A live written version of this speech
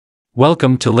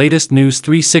Welcome to Latest News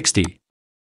 360.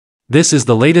 This is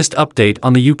the latest update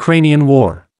on the Ukrainian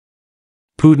war.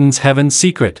 Putin's heaven's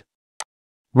secret.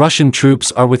 Russian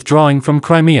troops are withdrawing from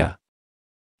Crimea.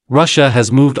 Russia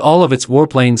has moved all of its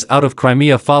warplanes out of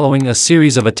Crimea following a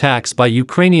series of attacks by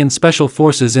Ukrainian special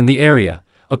forces in the area,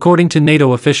 according to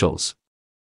NATO officials.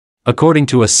 According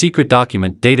to a secret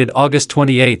document dated August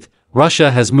 28,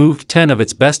 Russia has moved 10 of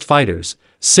its best fighters,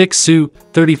 6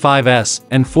 Su-35s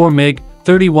and 4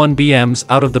 MiG-31BMs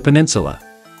out of the peninsula.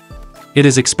 It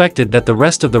is expected that the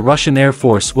rest of the Russian Air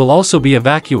Force will also be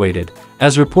evacuated,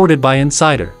 as reported by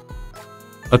Insider.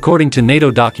 According to NATO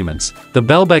documents, the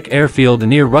Belbek airfield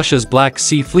near Russia's Black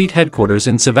Sea Fleet headquarters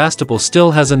in Sevastopol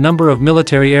still has a number of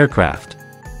military aircraft.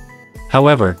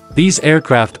 However, these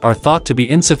aircraft are thought to be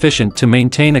insufficient to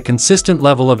maintain a consistent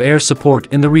level of air support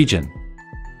in the region.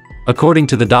 According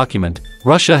to the document,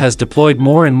 Russia has deployed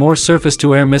more and more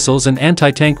surface-to-air missiles and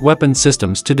anti-tank weapon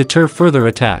systems to deter further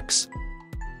attacks.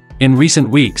 In recent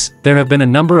weeks, there have been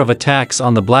a number of attacks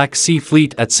on the Black Sea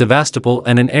Fleet at Sevastopol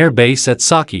and an air base at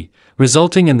Saki,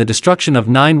 resulting in the destruction of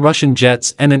 9 Russian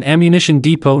jets and an ammunition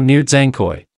depot near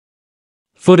Dzhankoy.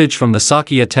 Footage from the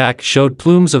Saki attack showed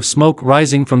plumes of smoke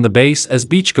rising from the base as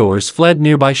beachgoers fled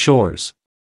nearby shores.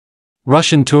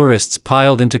 Russian tourists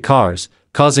piled into cars,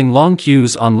 causing long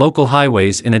queues on local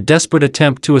highways in a desperate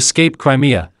attempt to escape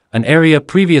Crimea, an area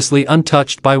previously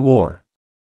untouched by war.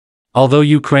 Although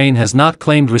Ukraine has not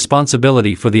claimed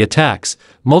responsibility for the attacks,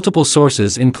 multiple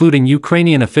sources including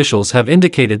Ukrainian officials have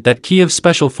indicated that Kyiv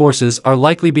special forces are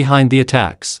likely behind the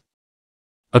attacks.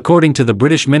 According to the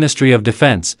British Ministry of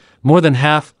Defence, more than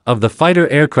half of the fighter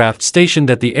aircraft stationed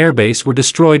at the airbase were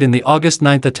destroyed in the August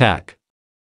 9 attack.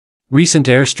 Recent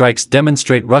airstrikes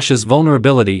demonstrate Russia's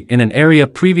vulnerability in an area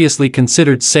previously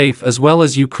considered safe as well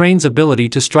as Ukraine's ability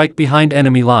to strike behind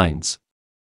enemy lines.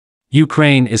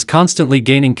 Ukraine is constantly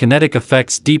gaining kinetic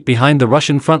effects deep behind the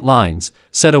Russian front lines,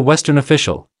 said a Western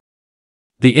official.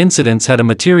 The incidents had a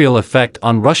material effect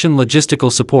on Russian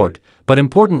logistical support, but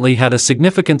importantly had a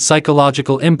significant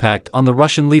psychological impact on the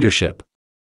Russian leadership.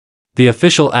 The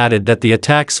official added that the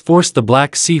attacks forced the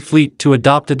Black Sea Fleet to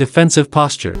adopt a defensive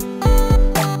posture.